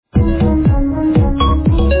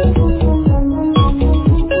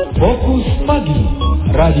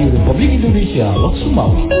Radio Republik Indonesia Lok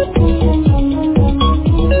Sumawi.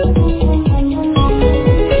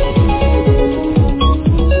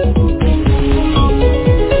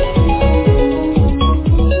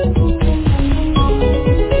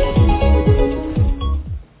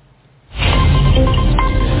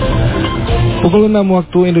 Pukul 6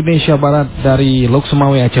 waktu Indonesia Barat dari Lok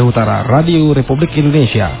Sumawi, Aceh Utara, Radio Republik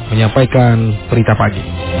Indonesia menyampaikan berita pagi.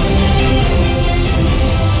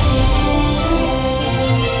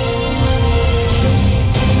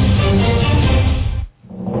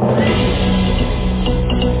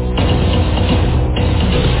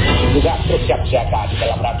 Juga terus siap-siaga di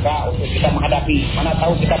dalam rangka untuk kita menghadapi, mana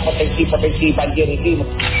tahu kita potensi banjir ini.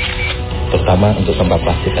 Terutama untuk sampah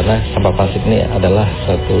plastik, karena sampah plastik ini adalah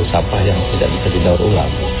suatu sampah yang tidak bisa didaur ulang.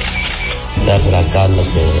 Dan gerakan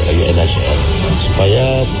untuk UNHCR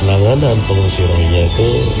supaya penanganan pengungsi Rohingya itu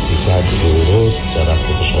bisa diurus secara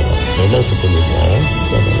profesional. Memang sepenuhnya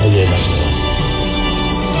adalah UNHCR.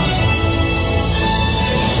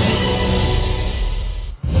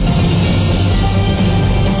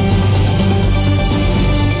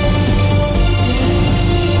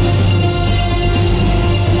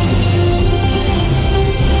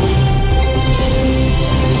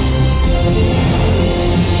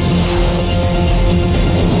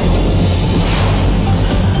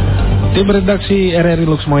 Tim redaksi RRI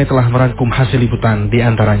Lok Sumawi telah merangkum hasil liputan, di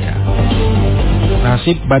antaranya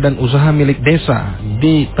nasib badan usaha milik desa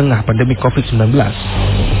di tengah pandemi COVID-19.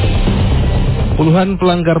 Puluhan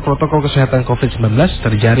pelanggar protokol kesehatan COVID-19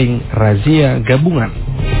 terjaring razia gabungan.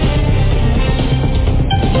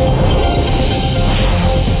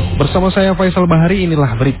 Bersama saya Faisal Bahari,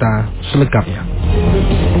 inilah berita selengkapnya.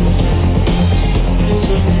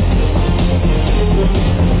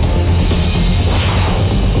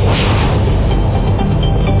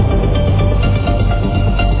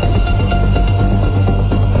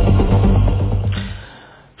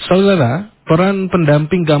 Saudara, peran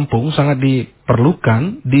pendamping kampung sangat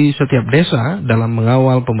diperlukan di setiap desa dalam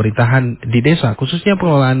mengawal pemerintahan di desa, khususnya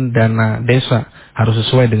pengelolaan dana desa harus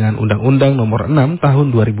sesuai dengan Undang-Undang Nomor 6 Tahun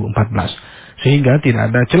 2014, sehingga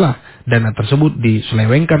tidak ada celah dana tersebut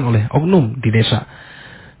diselewengkan oleh oknum di desa.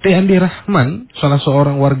 T. Andi Rahman, salah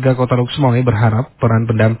seorang warga Kota Lok Sumawi, berharap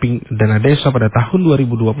peran pendamping dana desa pada tahun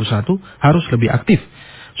 2021 harus lebih aktif,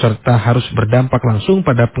 serta harus berdampak langsung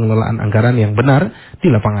pada pengelolaan anggaran yang benar di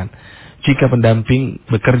lapangan. Jika pendamping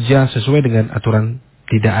bekerja sesuai dengan aturan,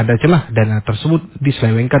 tidak ada celah dana tersebut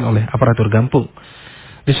diselewengkan oleh aparatur kampung.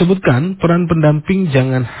 Disebutkan peran pendamping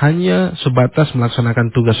jangan hanya sebatas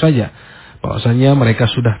melaksanakan tugas saja, bahwasanya mereka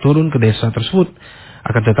sudah turun ke desa tersebut,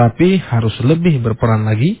 akan tetapi harus lebih berperan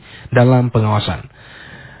lagi dalam pengawasan.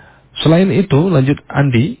 Selain itu, lanjut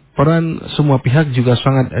Andi, peran semua pihak juga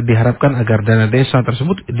sangat diharapkan agar dana desa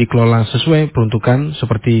tersebut dikelola sesuai peruntukan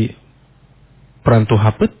seperti perantu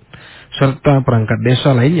hapet serta perangkat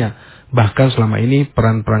desa lainnya. Bahkan selama ini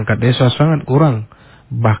peran perangkat desa sangat kurang.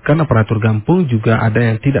 Bahkan aparatur kampung juga ada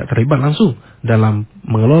yang tidak terlibat langsung dalam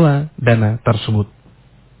mengelola dana tersebut.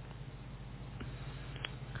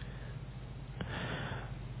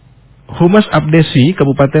 Humas Abdesi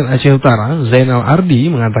Kabupaten Aceh Utara, Zainal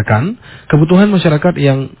Ardi, mengatakan kebutuhan masyarakat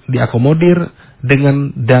yang diakomodir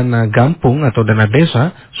dengan dana kampung atau dana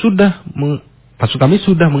desa sudah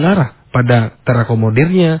mengarah pada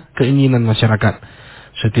terakomodirnya keinginan masyarakat.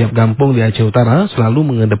 Setiap kampung di Aceh Utara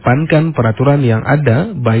selalu mengedepankan peraturan yang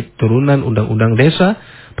ada, baik turunan Undang-Undang Desa,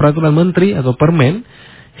 peraturan Menteri atau Permen,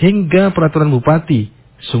 hingga peraturan Bupati.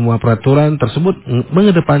 Semua peraturan tersebut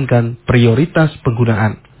mengedepankan prioritas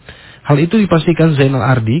penggunaan. Hal itu dipastikan Zainal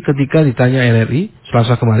Ardi ketika ditanya RRI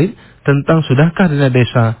Selasa kemarin tentang sudahkah dana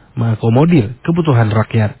desa mengakomodir kebutuhan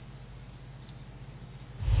rakyat.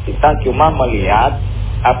 Kita cuma melihat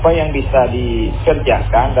apa yang bisa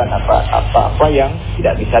dikerjakan dan apa yang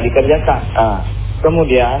tidak bisa dikerjakan.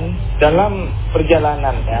 Kemudian dalam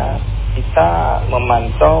perjalanannya kita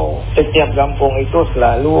memantau setiap kampung itu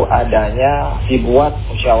selalu adanya dibuat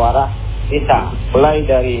musyawarah desa, mulai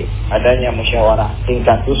dari adanya musyawarah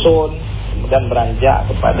tingkat dusun, kemudian beranjak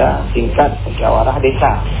kepada tingkat musyawarah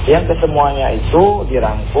desa, yang kesemuanya itu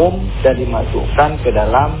dirangkum dan dimasukkan ke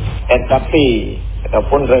dalam RKP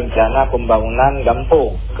ataupun rencana pembangunan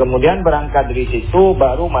kampung. Kemudian berangkat dari situ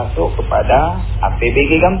baru masuk kepada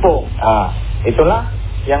APBD kampung. Itulah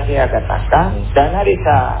yang saya katakan, dana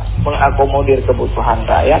desa mengakomodir kebutuhan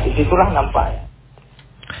rakyat, disitulah nampaknya.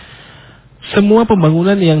 Semua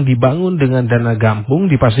pembangunan yang dibangun dengan dana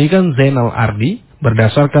kampung dipastikan Zainal Ardi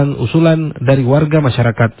berdasarkan usulan dari warga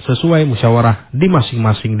masyarakat sesuai musyawarah di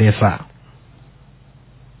masing-masing desa.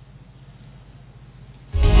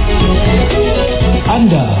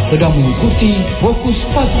 Anda sedang mengikuti Fokus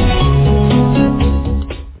Pagi.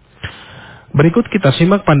 Berikut kita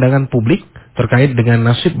simak pandangan publik terkait dengan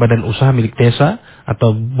nasib Badan Usaha Milik Desa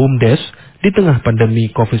atau BUMDes di tengah pandemi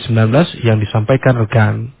COVID-19 yang disampaikan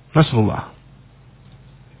rekan Nasrullah.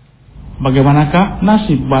 Bagaimanakah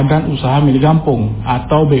nasib Badan Usaha Milik Kampung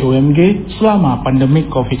atau BUMG selama pandemi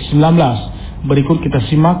COVID-19? Berikut kita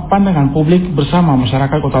simak pandangan publik bersama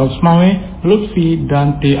masyarakat Kota Lutsumawe, Lutfi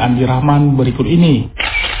dan T. Andi Rahman berikut ini.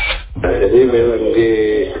 Jadi BUMG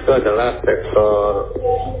itu adalah sektor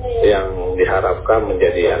yang diharapkan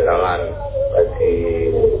menjadi andalan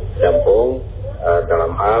bagi kampung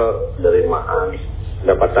dalam hal penerimaan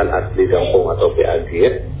pendapatan asli kampung atau PAG.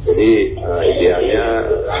 Jadi idealnya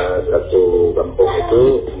satu kampung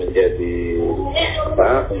itu menjadi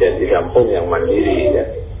kampung yang mandiri ya.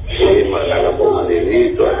 Jadi makna kampung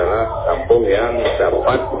mandiri itu adalah kampung yang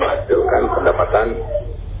dapat menghasilkan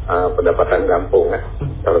pendapatan kampung ya.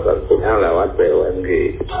 Salah satunya lewat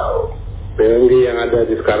BUMG. BUMG yang ada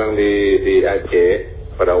sekarang di Aceh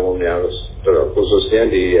pada umumnya,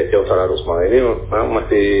 khususnya di Aceh Utara Lutsumawe ini memang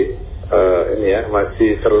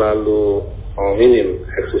masih terlalu minim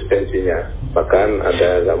eksistensinya. Bahkan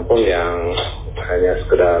ada kampung yang hanya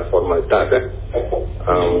sekedar formalitas ya,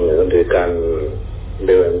 mendirikan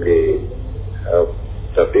BUMG,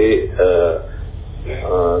 tapi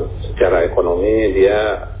secara ekonomi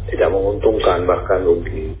dia tidak menguntungkan, bahkan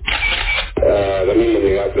rugi. Kami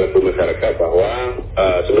melihat suatu masyarakat bahwa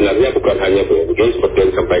sebenarnya bukan hanya BUMG seperti yang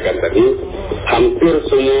disampaikan tadi, hampir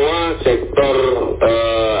semua sektor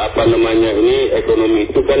ekonomi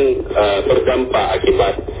itu kan terdampak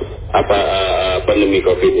akibat pandemi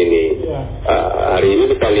COVID ini. Hari ini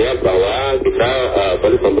kita lihat bahwa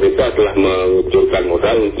pemerintah telah mengucurkan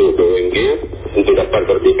modal untuk BUMG untuk dapat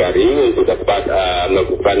berdikari, untuk dapat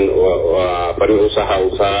melakukan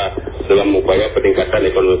usaha-usaha dalam upaya peningkatan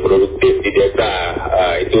ekonomi produktif di desa.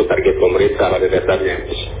 Itu target pemerintah pada dasarnya.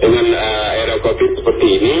 Dengan era COVID seperti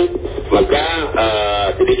ini, maka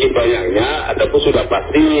sedikit banyaknya ataupun sudah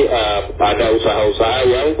pasti ada usaha-usaha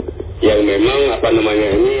yang memang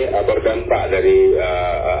berdampak dari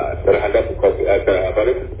terhadap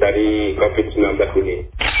dari COVID-19 ini.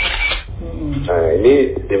 Nah,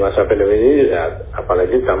 ini di masa pandemi ini ya,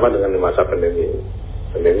 apalagi tambah dengan di masa pandemi.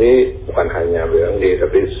 Pandemi bukan hanya BUMG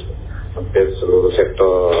tapi hampir seluruh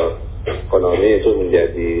sektor ekonomi itu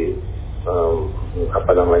menjadi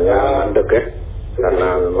mandek ya,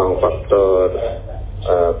 karena memang faktor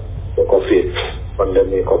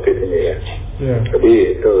pandemi COVID ini ya.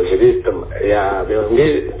 Jadi BUMG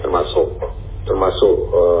termasuk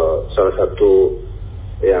salah satu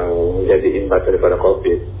yang menjadi imbas daripada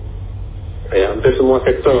COVID. Ya, hampir semua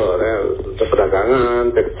sektor ya,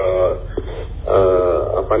 perdagangan, sektor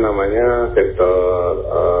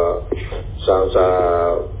usaha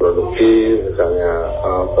produktif, misalnya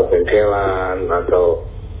perbengkelan atau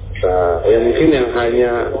mungkin yang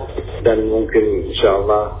hanya dan mungkin insya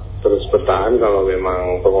Allah terus bertahan kalau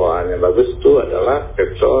memang pengelolaannya bagus, itu adalah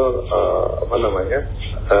sektor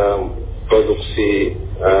produksi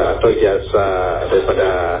atau jasa daripada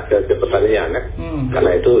jasa pertanian ya.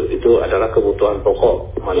 Karena itu adalah kebutuhan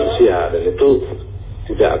pokok manusia dan itu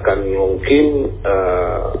tidak akan mungkin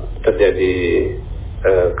terjadi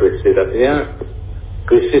krisis. Artinya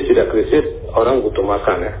krisis tidak krisis, orang butuh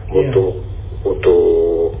makan ya,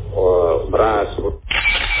 butuh beras.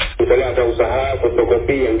 Misalnya ada usaha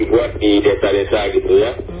fotokopi yang dibuat di desa-desa gitu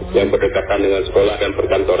ya, yang berdekatan dengan sekolah dan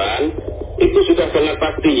perkantoran, itu sudah sangat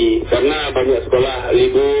pasti karena banyak sekolah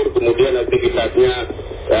libur, kemudian aktivitasnya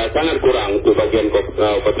sangat kurang untuk bagian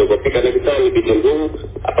fotokopi, karena kita lebih cenderung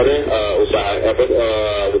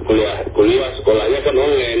kuliah sekolahnya kan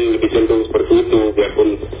online, lebih cenderung seperti itu,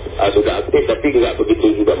 biarpun sudah aktif tapi nggak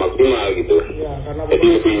begitu juga maksimal gitu. Jadi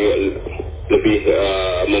lebih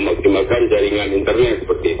memaksimalkan jaringan internet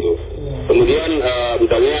seperti itu. Kemudian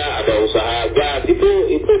misalnya ada usaha gas, itu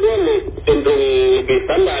dia cenderung lebih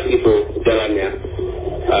standar gitu jalannya.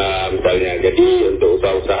 Misalnya, jadi untuk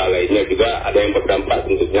usaha-usaha lainnya juga ada yang berdampak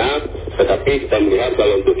tentunya, tetapi kita melihat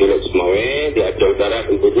kalau untuk di Lutsumawe, di Aceh Utara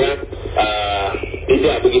tentunya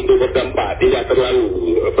tidak begitu berdampak, tidak terlalu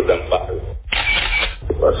berdampak.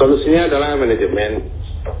 Solusinya adalah manajemen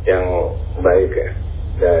yang baik ya.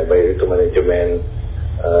 Baik itu manajemen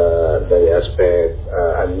dari aspek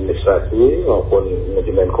administrasi maupun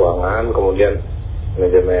manajemen keuangan, kemudian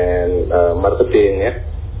manajemen marketing ya,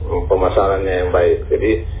 pemasarannya yang baik.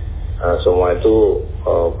 Jadi semua itu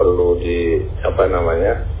perlu dilakukan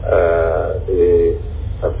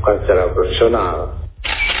secara profesional.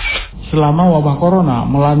 Selama wabah corona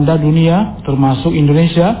melanda dunia termasuk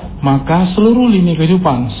Indonesia, maka seluruh lini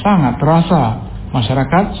kehidupan sangat terasa.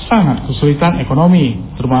 masyarakat sangat kesulitan ekonomi,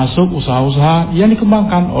 termasuk usaha-usaha yang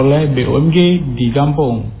dikembangkan oleh BUMG di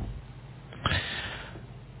Gampung.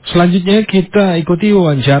 Selanjutnya kita ikuti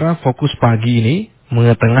wawancara fokus pagi ini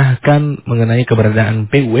mengetengahkan mengenai keberadaan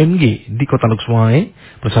BUMG di Kota Luxmoe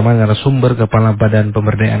bersama narasumber Kepala Badan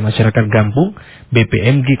Pemberdayaan Masyarakat Gampung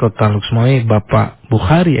BPMG Kota Luxmoe Bapak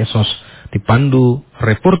Bukhari Esos, dipandu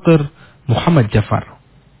reporter Muhammad Jafar.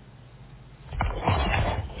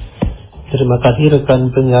 Terima kasih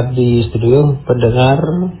rekan penyiar di studio. Pendengar,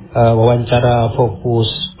 wawancara fokus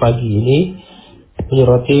pagi ini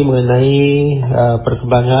menyoroti mengenai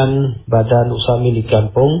perkembangan badan usaha milik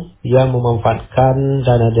Gampung yang memanfaatkan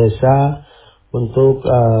dana desa untuk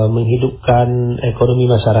menghidupkan ekonomi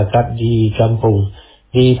masyarakat di Gampung.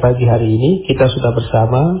 Di pagi hari ini kita sudah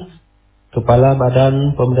bersama Kepala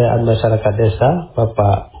Badan Pemberdayaan Masyarakat Desa,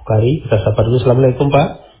 Bapak Bukhari. Kita sapa dulu. Assalamualaikum, Pak.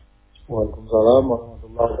 Waalaikumsalam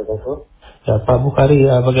warahmatullahi wabarakatuh. Ya, Pak Bukhari,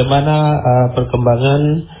 bagaimana perkembangan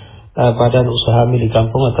badan usaha milik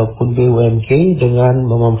Gampung ataupun BUMG dengan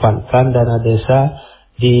memanfaatkan dana desa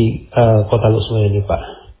di Kota Luxmoe ini, Pak?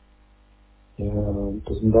 Ya,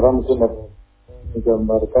 untuk sementara mungkin dapat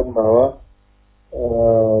menggambarkan bahwa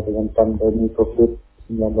dengan pandemi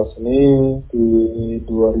COVID-19 ini di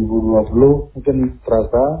 2020 mungkin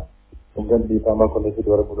terasa, kemudian ditambah kondisi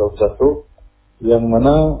 2021, yang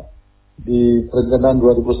mana di perencanaan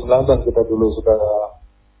 2019 kita dulu sudah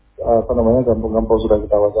Gampung-Gampung sudah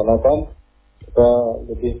kita wacanakan. Kita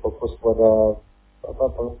lebih fokus pada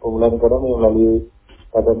pemulihan ekonomi melalui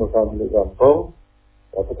badan usaha milik Gampung.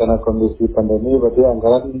 Tapi karena kondisi pandemi berarti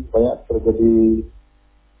anggaran banyak terjadi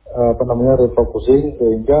refocusing,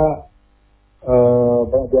 sehingga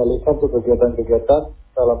banyak dialihkan ke kegiatan-kegiatan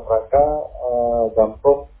dalam rangka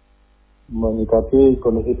Gampung menyikapi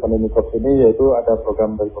kondisi pandemi COVID ini, yaitu ada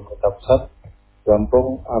program dari pemerintah pusat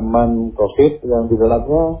Gampung Aman COVID, yang di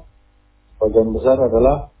dalamnya bagian besar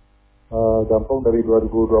adalah Gampung dari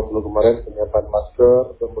 2020 kemarin penyiapan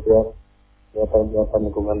masker, kemudian penyiapan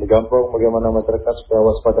lingkungan di Gampung, bagaimana masyarakat supaya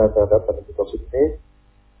waspada terhadap pandemi COVID ini.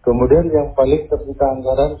 Kemudian yang paling tersita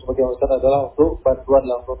anggaran sebagian besar adalah untuk bantuan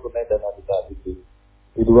langsung tunai dana desa di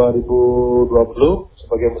 2020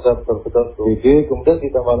 sebagian besar tersita untuk BG, kemudian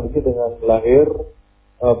ditambah lagi dengan lahir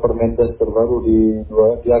Permendes terbaru di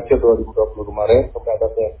akhir 2020 kemarin, kemudian ada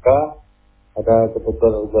PMK, ada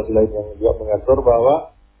ketentuan regulasi lain yang juga mengatur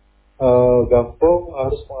bahwa Gampung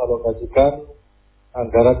harus mengalokasikan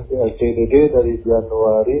anggaran PLTDD dari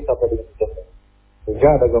Januari sampai dengan Desember, sehingga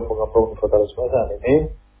ada Gampung-Gampung di Kota Luxmoe saat ini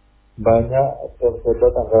banyak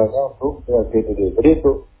tersedot anggarannya untuk PLTDD. Jadi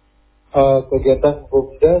itu kegiatan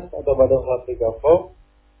BUMDes atau Badan Usaha Milik Gampung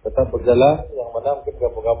tetap berjalan, yang mana mungkin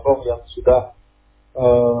Gampung-Gampung yang sudah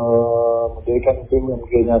mendirikan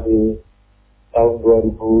BUMG-nya di tahun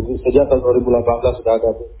 2000, sejak tahun 2018 sudah ada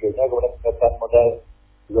BUMG-nya, kemudian pengelolaan modal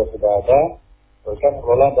juga sudah ada, bahkan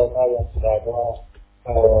mengelola dana yang sudah ada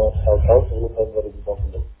tahun-tahun sebelum tahun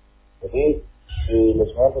 2020. Jadi di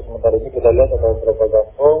Luxmoe sementara ini kita lihat ada beberapa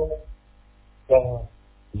Gampung yang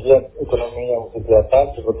giat ekonomi yang masih kelihatan,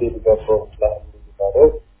 seperti di Gampung Lahan di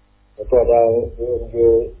Garut, itu ada BUMG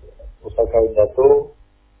Usaha Kain Datu,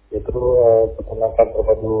 yaitu peternakan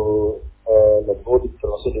terpadu lembu,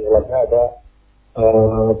 termasuk di dalamnya ada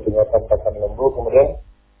penyiapan pakan lembu. Kemudian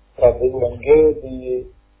BUMG di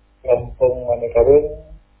Kampung Manekaring,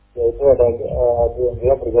 yaitu ada BUMG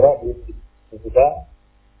yang bergerak di bidang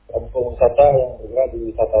kampung wisata yang bergerak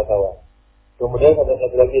di wisata sawah. Kemudian ada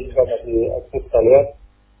satu lagi juga masih aktif kita lihat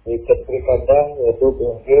di Ketri Kandang, yaitu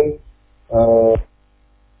BUMG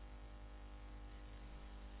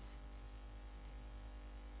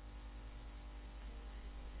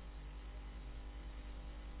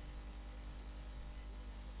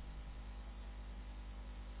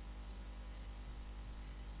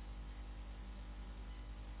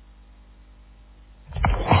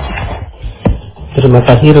Terima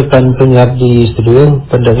kasih rekan penyiar di studio.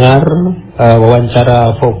 Pendengar,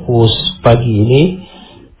 wawancara fokus pagi ini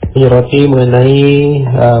menyoroti mengenai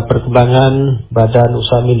perkembangan badan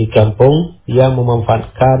usaha milik Gampung yang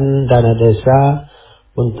memanfaatkan dana desa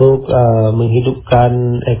untuk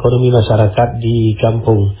menghidupkan ekonomi masyarakat di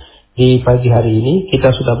Gampung. Di pagi hari ini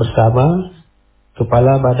kita sudah bersama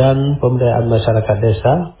Kepala Badan Pemberdayaan Masyarakat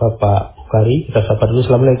Desa, Bapak Bukhari. Kita sapa dulu.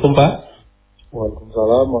 Assalamualaikum, Pak.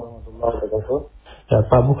 Waalaikumsalam warahmatullahi wabarakatuh. Ya,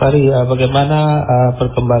 Pak Bukhari, bagaimana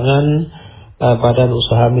perkembangan badan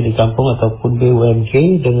usaha milik Gampung ataupun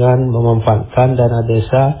BUMG dengan memanfaatkan dana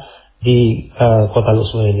desa di Kota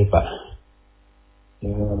Luxmoe ini, Pak?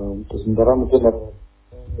 Ya, untuk sementara mungkin dapat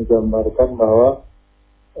menggambarkan bahwa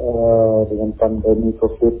dengan pandemi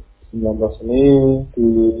COVID-19 ini di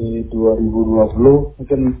 2020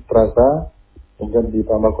 mungkin terasa, kemudian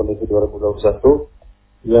ditambah kondisi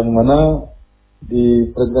 2021, yang mana di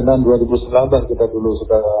perencanaan 2019 kita dulu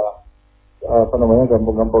sudah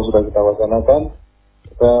kampung-kampung sudah kita wacanakan.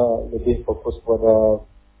 Kita lebih fokus pada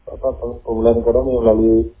pemulihan ekonomi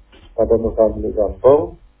melalui badan usaha milik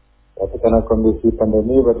kampung. Tapi karena kondisi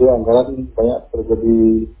pandemi, berarti anggaran banyak terjadi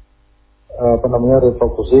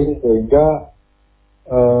refocusing, sehingga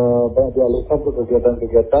banyak dialihkan ke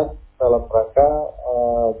kegiatan-kegiatan dalam rangka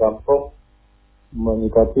kampung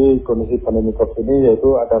menyikapi kondisi pandemi COVID ini,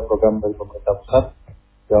 yaitu ada program dari pemerintah pusat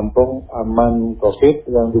Kampung Aman COVID,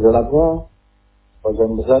 yang di dalamnya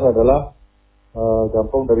bagian besar adalah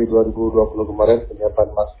kampung dari 2020 kemarin, penyiapan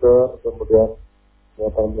masker, kemudian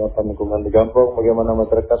penyiapan lingkungan di kampung, bagaimana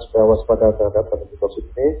masyarakat supaya waspada terhadap pandemi COVID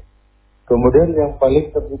ini. Kemudian yang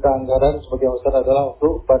paling terbuka anggaran sebagian besar adalah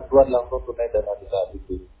untuk bantuan langsung tunai dana desa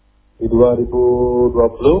itu. Di 2020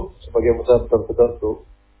 sebagian besar tersebar untuk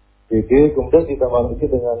DD, kemudian ditambah lagi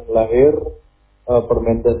dengan lahir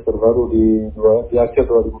Permendes terbaru di akhir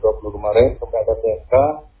 2020 kemarin, kemudian ada PMK,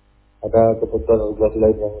 ada ketentuan regulasi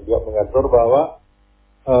lain yang juga mengatur bahwa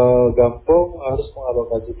kampung harus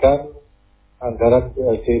mengalokasikan anggaran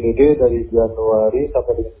PLCDD dari Januari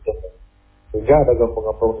sampai dengan Desember. Sehingga ada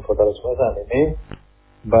kampung-kampung di Kota Lesmai saat ini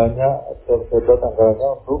banyak tersedot anggarannya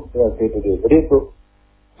untuk PLCDD. Jadi untuk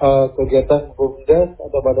kegiatan BUMDes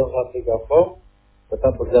atau Badan Usaha Milik Kampung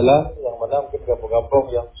tetap berjalan, yang mana mungkin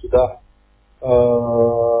kampung-kampung yang sudah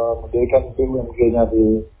mendirikan BUMG-nya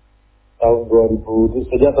di tahun 2000,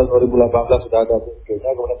 sejak tahun 2018 sudah ada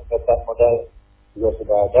BUMG-nya, kemudian pengetaan modal juga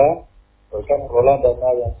sudah ada, bahkan mengelola dana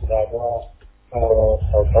yang sudah ada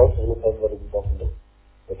tahun-tahun sebelum tahun 2020.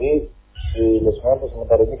 Jadi di Lesmai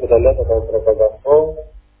sementara ini kita lihat ada beberapa kampung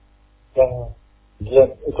yang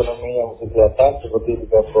giat ekonomi yang masih kelihatan, seperti di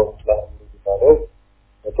kampung Selang di Taruh,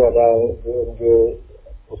 itu ada BUMG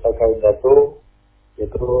Pusaka Indatu,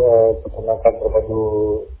 itu peternakan berpadu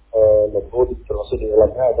lembu, termasuk di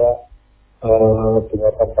dalamnya ada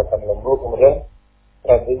penyerapan pakan lembu. Kemudian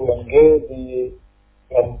di BUMG di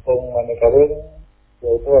Kampung Manekaring,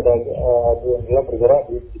 yaitu ada BUMG yang bergerak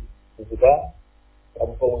di bidang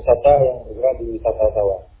kampung wisata yang bergerak di wisata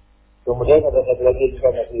sawah. Kemudian ada satu lagi juga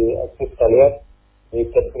masih aktif kita lihat di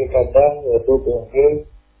Kepri Kandang, yaitu BUMG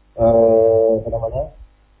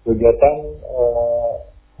kegiatan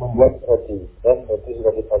membuat roti, dan roti sudah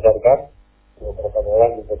dipasarkan di beberapa daerah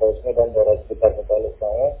di Kota Lesmai dan daerah sekitar Kota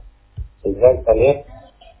Lesmai, sehingga kita lihat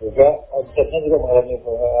juga omsetnya juga mengalami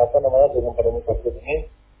dengan pandemi COVID ini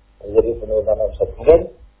menjadi penurunan omset. Kemudian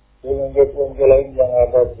BUMG lain yang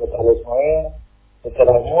ada di Kota Lesmai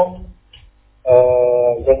secara umum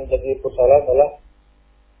yang jadi persoalan adalah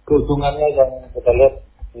keuntungannya yang kita lihat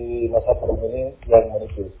di masa pandemi ini yang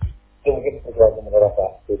menipis. Itu mungkin persoalan negara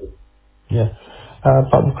Pak. Ya,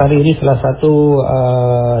 Pak Mukhari, ini salah satu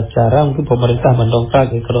cara mungkin pemerintah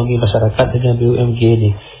mendongkrak ekonomi masyarakat dengan BUMG ini.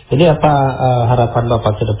 Ini apa harapan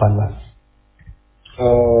Bapak ke depan, Pak?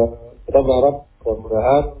 Kita berharap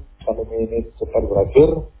mudah-mudahan pandemi ini cepat berakhir.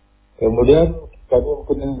 Kemudian kami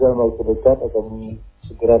mungkin dalam waktu dekat akan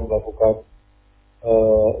segera melakukan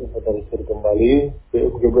inventarisir kembali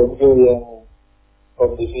BUMG yang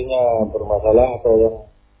kondisinya bermasalah atau yang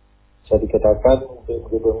bisa dikatakan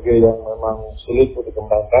BUMG yang memang sulit untuk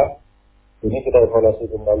dikembangkan. Ini kita evaluasi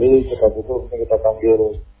kembali, kita butuh, ini kita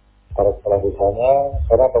panggil para kepala desanya,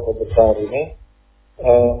 karena pada besar ini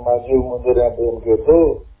maju mundurnya BUMG itu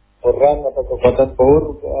peran atau kekuatan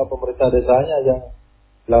power pemerintah desanya yang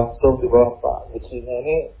langsung di bawah Pak Desinya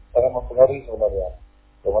ini sangat mempengaruhi sebenarnya.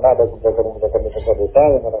 Bagaimana ada kebijakan-kebijakan di tingkat desa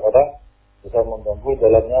yang kadang-kadang bisa mengganggu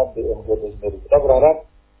jalannya BUMG itu sendiri. Kita berharap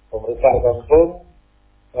pemerintah kampung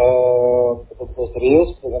betul-betul serius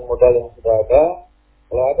dengan modal yang sudah ada.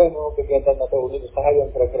 Kalau ada mau kegiatan atau unit usaha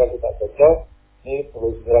yang kira-kira kita cocok, ini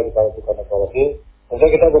perlu segera kita lakukan evaluasi. Tentu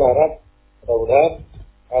kita berharap mudah-mudahan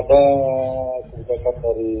ada kebijakan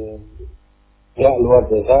dari pihak luar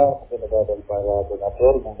desa, mungkin ada dari para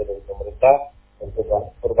donatur, mungkin dari pemerintah, dari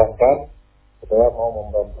perbankan, supaya mau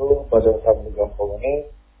membantu badan usaha milik kampung ini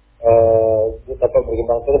dapat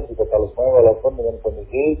berkembang terus di Kota Lesmai, walaupun dengan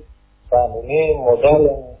kondisi saat ini modal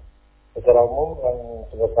yang secara umum yang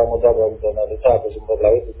sebesar modal dari dana desa atau sumber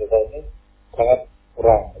lain di desa ini sangat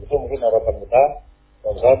kurang. Itu mungkin harapan kita,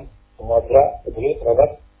 dan semua pihak peduli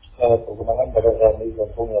terhadap perkembangan badan usaha milik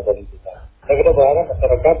kampung yang ada di desa. Dan kita berharap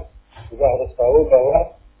masyarakat juga harus tahu bahwa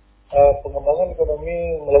pengembangan ekonomi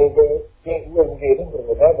melalui BUMG ini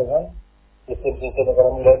berbeda dengan sistem-sistem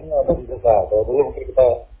ekonomi lainnya yang ada di desa. Kalau dulu mungkin kita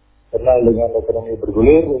kenal dengan ekonomi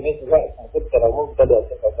bergulir, ini juga mungkin secara umum kita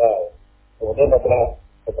dihasilkan. Kemudian adalah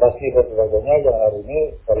operasi dan sebagainya yang hari ini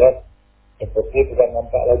saya lihat seperti tidak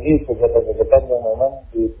nampak lagi kegiatan-kegiatan yang memang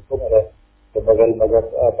didukung oleh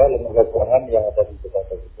lembaga keuangan yang ada di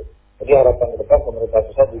Jakarta itu. Jadi harapan ke depan pemerintah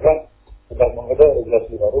pusat juga sudah mengeluarkan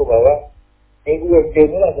regulasi baru bahwa PUMG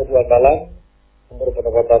inilah jadi andalan sumber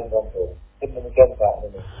pendapatan kampung. Demikian Pak.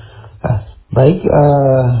 Baik,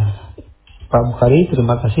 Pak Bukhari,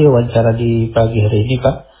 terima kasih wawancara di pagi hari ini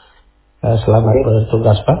Pak. Selamat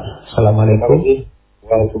bertugas Pak. Assalamualaikum.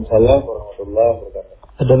 Waalaikumsalam warahmatullahi wabarakatuh.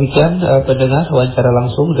 Demikian pendengar wawancara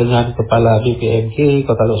langsung dengan Kepala BPMG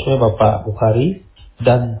Kota Lok Sumawe Bapak Bukhari,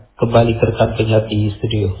 dan kembali ke rekan penyiar di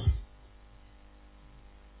studio.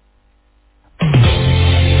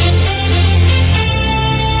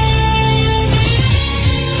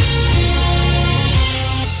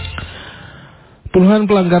 Puluhan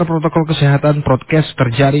pelanggar protokol kesehatan Prokes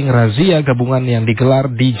terjaring razia gabungan yang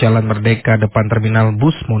digelar di Jalan Merdeka depan Terminal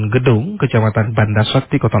Bus Mongedung, Kecamatan Banda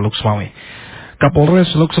Sakti, Kota Lok Sumawe.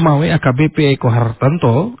 Kapolres Lok Sumawe AKBP Eko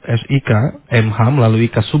Hartanto, SIK, MH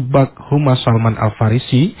melalui Kasubag Humas Salman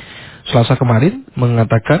Al-Farisi, Selasa kemarin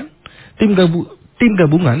mengatakan tim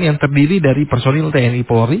gabungan yang terdiri dari personil TNI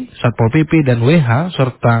Polri, Satpol PP dan WH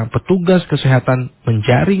serta petugas kesehatan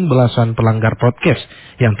menjaring belasan pelanggar Prokes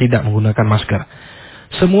yang tidak menggunakan masker.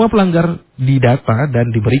 Semua pelanggar didata dan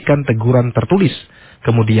diberikan teguran tertulis.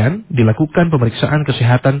 Kemudian dilakukan pemeriksaan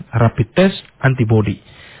kesehatan rapid test antibody.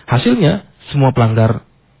 Hasilnya semua pelanggar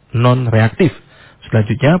non-reaktif.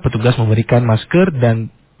 Selanjutnya petugas memberikan masker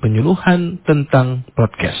dan penyuluhan tentang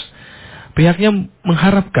Prokes. Pihaknya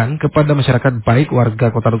mengharapkan kepada masyarakat baik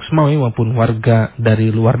warga Kota Lok Sumawe maupun warga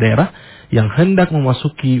dari luar daerah yang hendak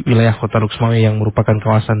memasuki wilayah Kota Lok Sumawe yang merupakan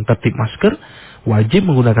kawasan tertib masker, wajib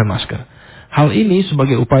menggunakan masker. Hal ini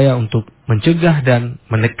sebagai upaya untuk mencegah dan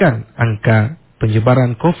menekan angka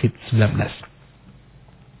penyebaran COVID-19.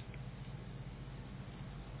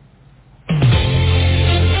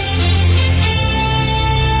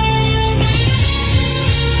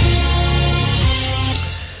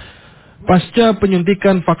 Pasca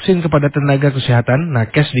penyuntikan vaksin kepada tenaga kesehatan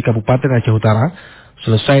nakes di Kabupaten Aceh Utara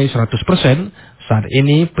selesai 100%, saat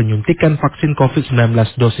ini penyuntikan vaksin COVID-19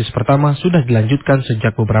 dosis pertama sudah dilanjutkan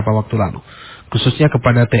sejak beberapa waktu lalu, khususnya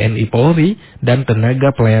kepada TNI Polri dan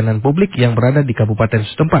tenaga pelayanan publik yang berada di kabupaten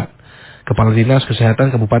setempat. Kepala Dinas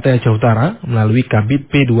Kesehatan Kabupaten Aceh Utara melalui Kabid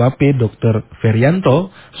P2P Dr.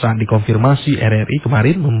 Ferianto saat dikonfirmasi RRI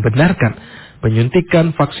kemarin membenarkan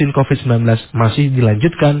penyuntikan vaksin COVID-19 masih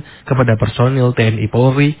dilanjutkan kepada personil TNI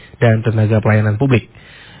Polri dan tenaga pelayanan publik.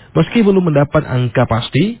 Meski belum mendapat angka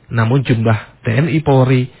pasti, namun jumlah TNI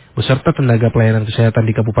Polri beserta tenaga pelayanan kesehatan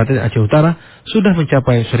di Kabupaten Aceh Utara sudah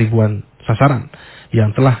mencapai 1000-an sasaran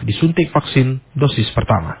yang telah disuntik vaksin dosis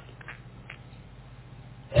pertama.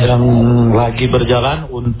 Yang lagi berjalan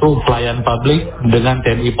untuk pelayan publik dengan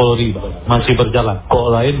TNI Polri masih berjalan. Kok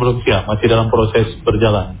lain belum siap, masih dalam proses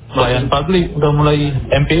berjalan. Pelayan publik udah mulai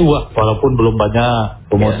MPU walaupun belum banyak.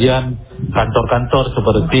 Kemudian kantor-kantor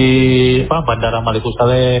seperti Bandara Malikut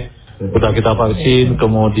Saleh sudah kita vaksin,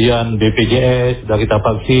 kemudian BPJS sudah kita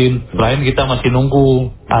vaksin. Lain kita masih nunggu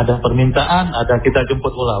ada permintaan, ada kita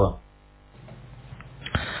jemput bola.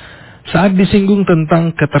 Saat disinggung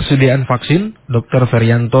tentang ketersediaan vaksin, Dr.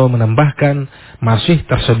 Ferianto menambahkan masih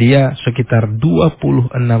tersedia sekitar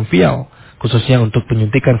 26 vial, khususnya untuk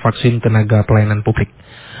penyuntikan vaksin tenaga pelayanan publik.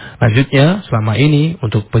 Lanjutnya, selama ini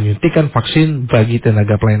untuk penyuntikan vaksin bagi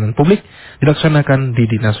tenaga pelayanan publik dilaksanakan di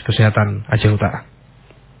Dinas Kesehatan Aceh Utara.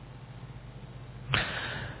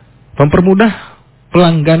 Mempermudah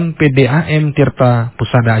pelanggan PDAM Tirta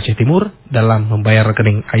Pusada Aceh Timur dalam membayar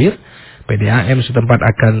rekening air, PDAM setempat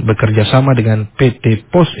akan bekerja sama dengan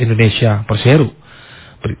PT Pos Indonesia Persero.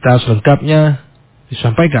 Berita selengkapnya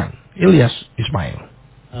disampaikan Ilyas Ismail.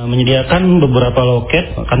 Menyediakan beberapa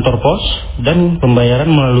loket kantor pos dan pembayaran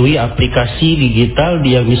melalui aplikasi digital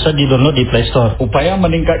yang bisa di-download di Play Store. Upaya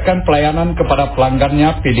meningkatkan pelayanan kepada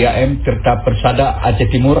pelanggannya, PDAM Tirta Persada Aceh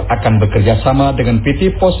Timur akan bekerja sama dengan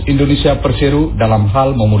PT Pos Indonesia Persero dalam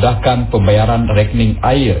hal memudahkan pembayaran rekening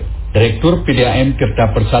air. Direktur PDAM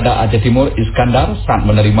Tirta Persada Aceh Timur Iskandar saat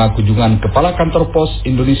menerima kunjungan Kepala Kantor Pos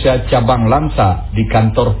Indonesia Cabang Langsa di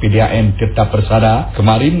kantor PDAM Tirta Persada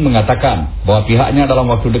kemarin mengatakan bahwa pihaknya dalam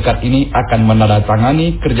waktu dekat ini akan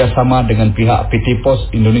menandatangani kerjasama dengan pihak PT Pos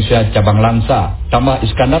Indonesia Cabang Langsa. Tambah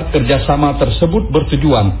Iskandar, kerjasama tersebut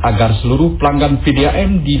bertujuan agar seluruh pelanggan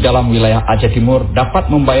PDAM di dalam wilayah Aceh Timur dapat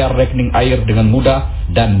membayar rekening air dengan mudah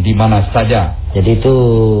dan di mana saja. Jadi itu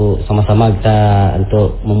sama-sama kita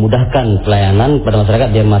untuk memudahkan pelayanan kepada masyarakat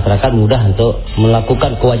biar masyarakat mudah untuk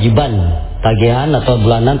melakukan kewajiban tagihan atau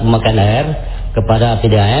bulanan pemakaian air kepada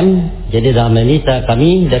PDAM Jadi dalam ini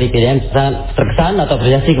kami dari PDAM terkesan atau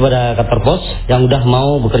apresiasi kepada kantor pos yang sudah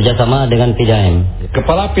mau bekerja sama dengan PDAM.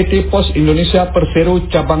 Kepala PT Pos Indonesia Persero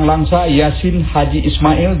Cabang Langsa Yasin Haji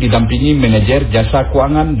Ismail didampingi manajer jasa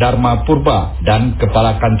keuangan Dharma Purba dan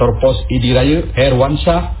Kepala Kantor Pos Idiraya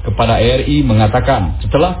Herwansyah kepada RRI mengatakan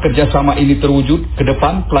setelah kerjasama ini terwujud, ke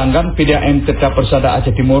depan pelanggan PDAM Tirta Persada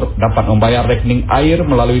Aceh Timur dapat membayar rekening air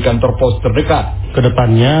melalui kantor pos terdekat.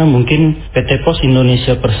 Kedepannya mungkin PT Pos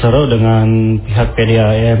Indonesia Persero dengan pihak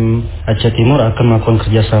PDAM Aceh Timur akan melakukan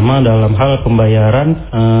kerjasama dalam hal pembayaran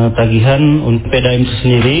tagihan untuk PDAM itu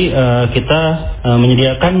sendiri. Kita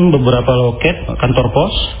menyediakan beberapa loket kantor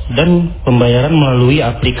pos dan pembayaran melalui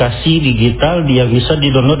aplikasi digital yang bisa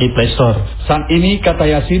di-download di Play Store. Saat ini, kata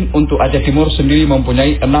Yasin, untuk Aceh Timur sendiri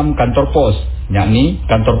mempunyai 6 kantor pos, yakni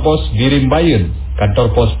kantor pos Birimbayun,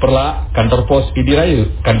 kantor pos Perlak, kantor pos Idiraya,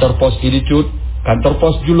 kantor pos Idicut, kantor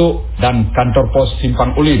pos Juluk, dan kantor pos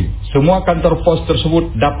Simpang Ulin. Semua kantor pos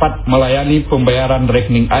tersebut dapat melayani pembayaran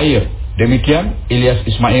rekening air. Demikian, Ilyas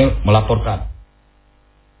Ismail melaporkan.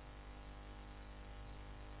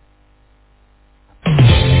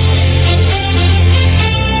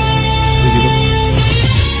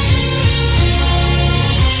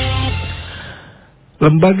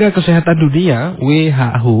 Lembaga Kesehatan Dunia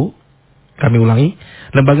WHO, kami ulangi,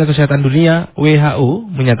 Lembaga Kesehatan Dunia WHO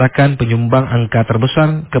menyatakan penyumbang angka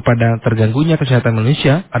terbesar kepada terganggunya kesehatan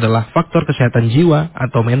manusia adalah faktor kesehatan jiwa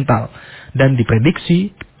atau mental, dan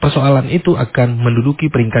diprediksi persoalan itu akan menduduki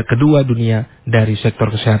peringkat kedua dunia dari sektor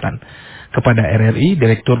kesehatan. Kepada RRI,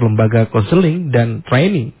 Direktur Lembaga Konseling dan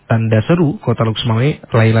Training Tanda Seru Kota Luxmawe,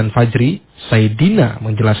 Lailan Fajri Saidina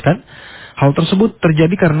menjelaskan, hal tersebut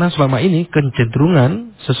terjadi karena selama ini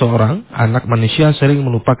kecenderungan seseorang, anak manusia sering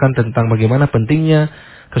melupakan tentang bagaimana pentingnya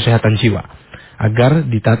kesehatan jiwa, agar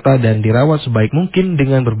ditata dan dirawat sebaik mungkin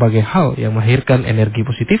dengan berbagai hal yang melahirkan energi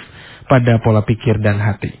positif pada pola pikir dan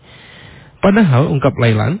hati. Padahal, ungkap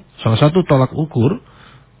Lailan, salah satu tolak ukur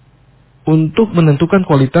untuk menentukan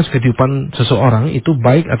kualitas kehidupan seseorang itu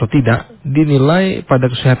baik atau tidak dinilai pada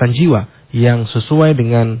kesehatan jiwa yang sesuai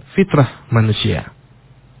dengan fitrah manusia.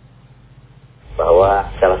 Bahwa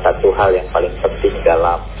salah satu hal yang paling penting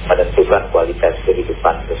dalam menentukan kualitas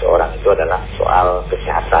kehidupan seseorang itu adalah soal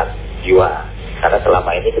kesehatan jiwa. Karena selama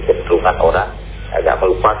ini kecenderungan orang agak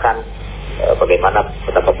melupakan bagaimana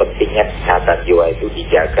betapa pentingnya kesehatan jiwa itu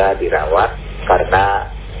dijaga, dirawat. Karena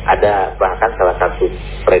ada bahkan salah satu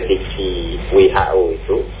prediksi WHO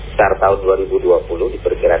itu sekitar tahun 2020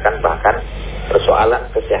 diperkirakan bahkan persoalan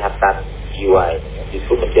kesehatan jiwa ini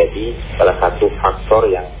itu menjadi salah satu faktor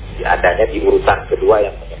yang adanya di urutan kedua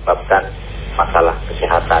yang menyebabkan masalah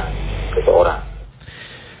kesehatan seseorang.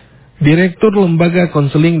 Direktur Lembaga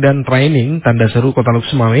Konseling dan Training Tanda Seru Kota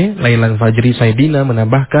Luxmawe, Lailan Fajri Saidina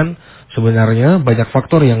menambahkan, sebenarnya banyak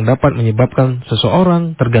faktor yang dapat menyebabkan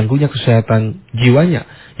seseorang terganggunya kesehatan jiwanya,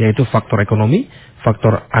 yaitu faktor ekonomi,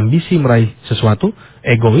 faktor ambisi meraih sesuatu,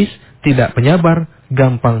 egois, tidak penyabar,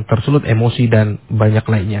 gampang tersulut emosi, dan banyak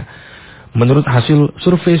lainnya. Menurut hasil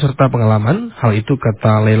survei serta pengalaman, hal itu,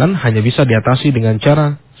 kata Lailan, hanya bisa diatasi dengan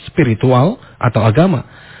cara spiritual atau agama.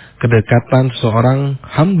 Kedekatan seorang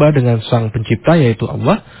hamba dengan Sang Pencipta, yaitu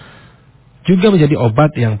Allah, juga menjadi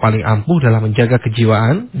obat yang paling ampuh dalam menjaga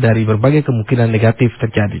kejiwaan dari berbagai kemungkinan negatif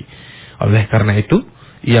terjadi. Oleh karena itu,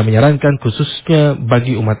 ia menyarankan khususnya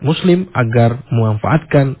bagi umat muslim agar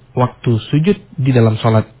memanfaatkan waktu sujud di dalam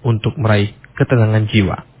salat untuk meraih ketenangan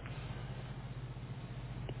jiwa.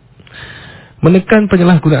 Menekan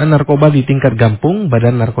penyalahgunaan narkoba di tingkat Gampung,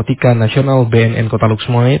 Badan Narkotika Nasional BNN Kota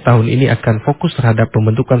Luxmawe tahun ini akan fokus terhadap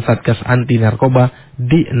pembentukan Satgas Anti Narkoba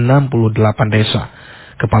di 68 desa.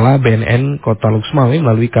 Kepala BNN Kota Luxmawe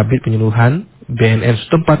melalui Kabid Penyuluhan BNN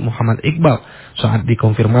setempat Muhammad Iqbal saat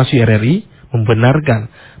dikonfirmasi RRI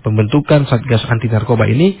membenarkan pembentukan Satgas Anti Narkoba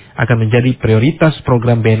ini akan menjadi prioritas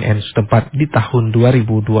program BNN setempat di tahun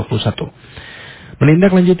 2021.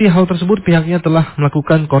 Menindaklanjuti hal tersebut, pihaknya telah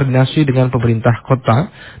melakukan koordinasi dengan pemerintah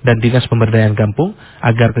kota dan Dinas Pemberdayaan Gampung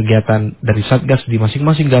agar kegiatan dari Satgas di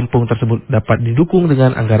masing-masing Gampung tersebut dapat didukung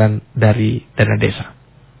dengan anggaran dari dana desa.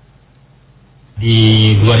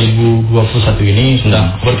 Di 2021 ini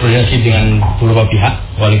sudah berkoordinasi dengan beberapa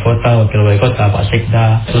pihak, wali kota, wakil wali kota, Pak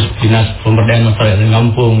Sekda, terus Dinas Pemberdayaan Masyarakat dan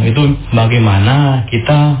Gampung. Itu bagaimana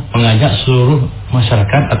kita mengajak seluruh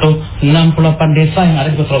masyarakat atau 68 desa yang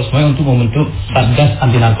ada di Kota Luxmawe untuk membentuk Satgas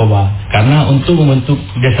Anti Narkoba. Karena untuk membentuk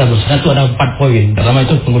desa bersama itu ada 4 poin. Pertama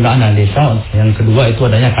itu penggunaan dana desa, yang kedua itu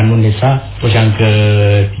adanya kanun desa, terus yang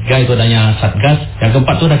ketiga itu adanya Satgas, yang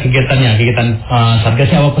keempat itu ada kegiatannya, kegiatan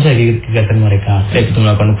Satgasnya apa saja kegiatan mereka. Itu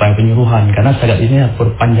melakukan upaya penyuluhan, karena Satgas ini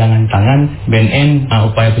perpanjangan tangan BNN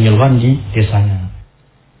upaya penyuluhan di desanya.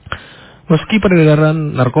 Meski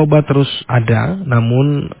peredaran narkoba terus ada,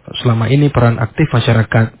 namun selama ini peran aktif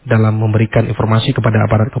masyarakat dalam memberikan informasi kepada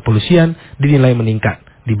aparat kepolisian dinilai meningkat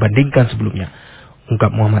dibandingkan sebelumnya.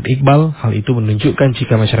 Ungkap Muhammad Iqbal, hal itu menunjukkan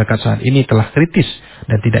jika masyarakat saat ini telah kritis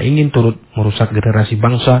dan tidak ingin turut merusak generasi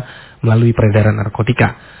bangsa melalui peredaran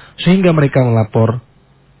narkotika, sehingga mereka melapor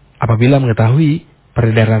apabila mengetahui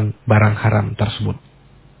peredaran barang haram tersebut.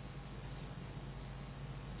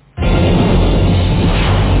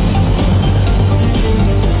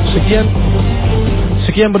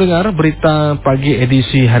 Sekian pendengar berita pagi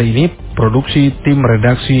edisi hari ini, produksi tim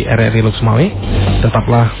redaksi RRI Lux Mawai.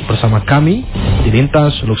 Tetaplah bersama kami di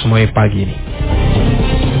Lintas Lux Mawai pagi ini.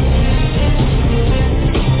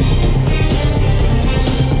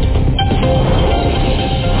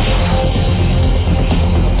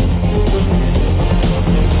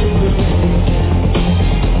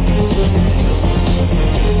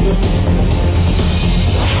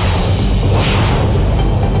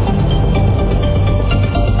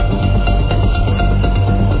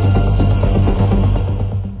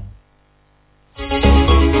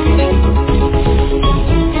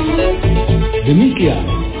 Demikian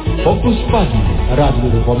Fokus Pagi Radio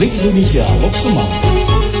Republik Indonesia Lux Mawai.